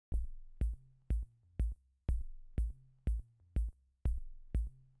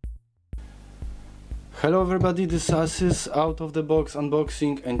Hello everybody, this is Asis out of the box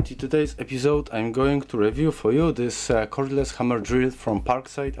unboxing, and in today's episode I'm going to review for you this cordless hammer drill from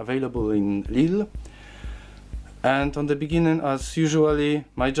Parkside, available in Lidl. And on the beginning, as usually,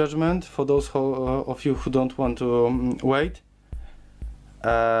 my judgment for those of you who don't want to wait.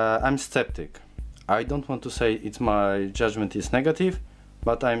 I'm skeptic. I don't want to say my judgment is negative,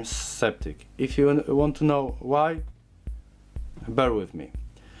 but I'm skeptic. If you want to know why, bear with me.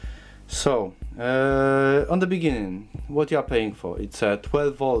 So, on the beginning, what you are paying for? It's a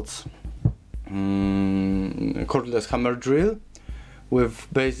 12 volts cordless hammer drill with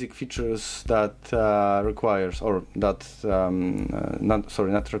basic features that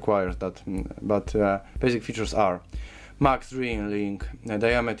basic features are: max drilling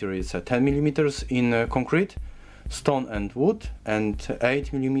diameter is 10 millimeters in concrete, stone and wood, and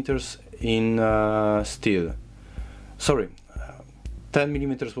 8 millimeters in steel. 10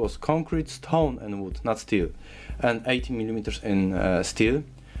 millimeters was concrete, stone and wood, not steel, and 80 millimeters in steel.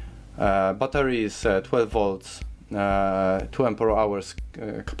 Battery is 12 volts, 2 ampere hours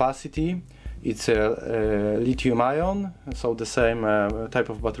capacity. It's a lithium ion, so the same type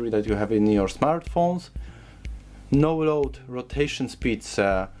of battery that you have in your smartphones. No load rotation speeds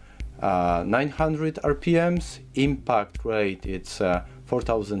 900 RPMs. Impact rate it's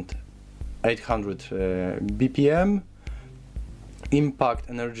 4800 bpm. Impact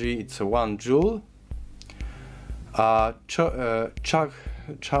energy it's 1 joule.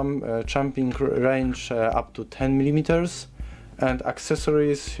 Jumping range up to 10 millimeters. And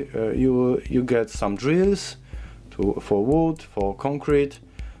accessories, you get some drills for wood, for concrete,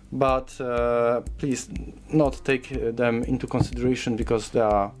 but please not take them into consideration because they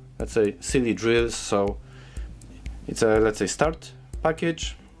are, let's say, silly drills. So it's a, let's say, start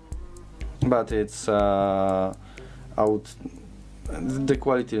package, but it's the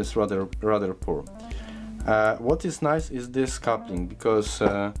quality is rather poor. What is nice is this coupling, because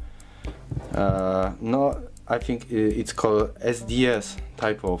I think it's called SDS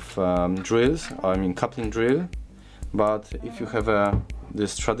type of drills, I mean coupling drill, but if you have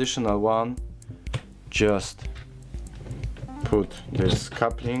this traditional one, just put this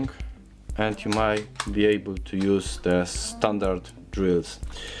coupling and you might be able to use the standard drills.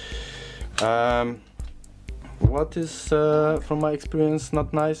 What is from my experience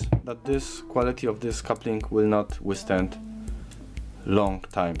not nice, that this quality of this coupling will not withstand long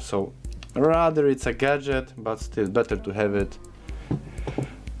time. So rather it's a gadget, but still better to have it.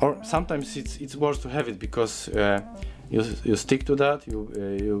 Or sometimes it's worse to have it, because you stick to that.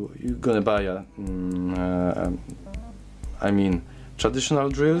 You're gonna buy I mean traditional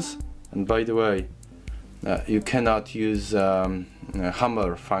drills, and by the way, you cannot use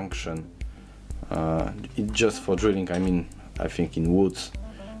hammer function. It's just for drilling. I mean, I think in woods,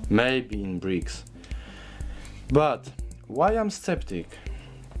 maybe in bricks. But why I'm skeptic?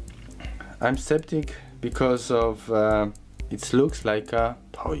 I'm skeptic because of it looks like a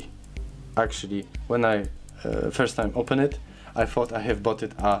toy. Actually, when I first time opened it, I thought I have bought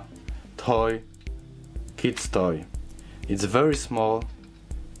it a toy, kid's toy. It's very small,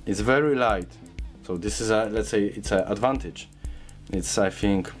 it's very light. So this is a, let's say, it's an advantage. It's, I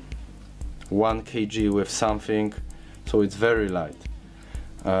think, 1 kg with something, so it's very light.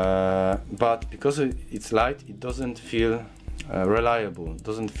 But because it's light, it doesn't feel reliable,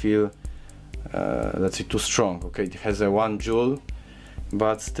 doesn't feel, let's say, too strong. Okay, it has a 1 joule,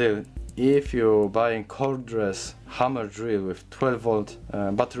 but still, if you're buying cordless hammer drill with 12 volt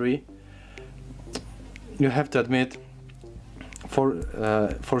battery, you have to admit,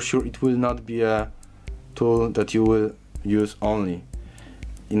 for sure, it will not be a tool that you will use only.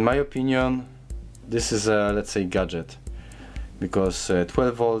 In my opinion, this is a, let's say, gadget, because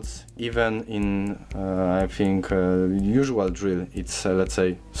 12 volts, even in I think usual drill, it's let's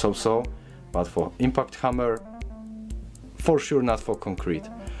say so-so, but for impact hammer, for sure not for concrete.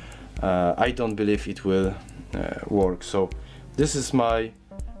 I don't believe it will work. So this is my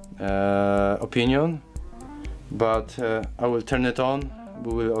opinion, but I will turn it on.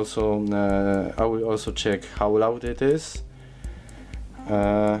 We will also I will also check how loud it is.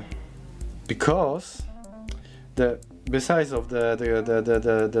 Because besides of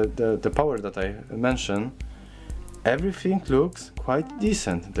the power that I mentioned, everything looks quite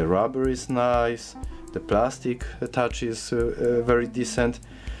decent. The rubber is nice, the plastic touch is very decent.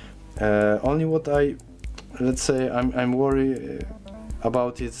 Only what let's say I'm worried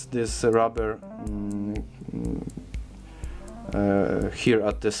about is this rubber here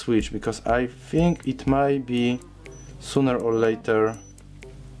at the switch, because I think it might be sooner or later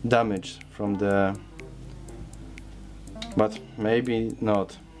damaged from the, but maybe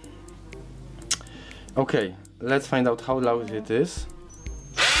not. Okay, let's find out how loud it is.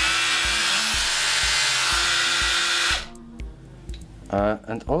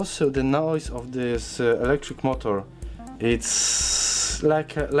 And also the noise of this electric motor, it's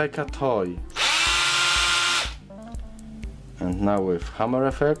like a toy. And now with hammer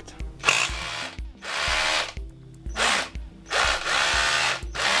effect.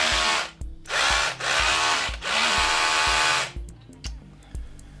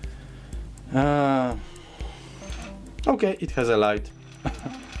 Okay, it has a light.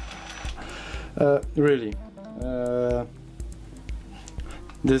 Really,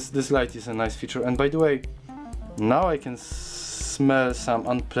 this light is a nice feature. And by the way, now I can smell some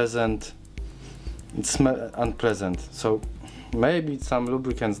unpleasant. It smells unpleasant. So maybe some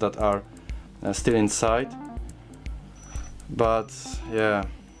lubricants that are still inside. But yeah,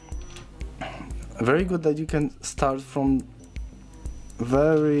 very good that you can start from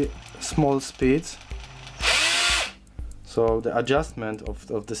very small speeds. So the adjustment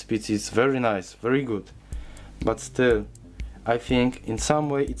of the speeds is very nice, very good. But still, I think in some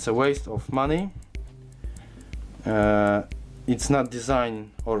way it's a waste of money. It's not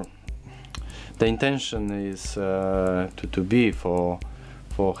designed, or the intention is to be for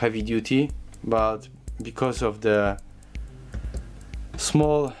heavy duty, but because of the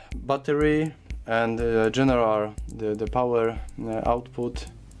small battery and general the power output,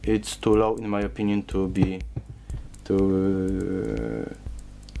 it's too low in my opinion to be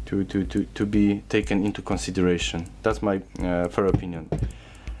taken into consideration. That's my fair opinion.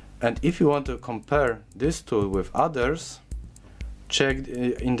 And if you want to compare this tool with others, check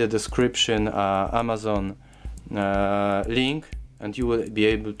in the description Amazon link, and you will be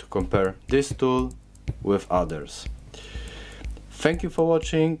able to compare this tool with others. Thank you for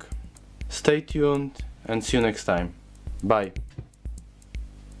watching, stay tuned, and see you next time. Bye.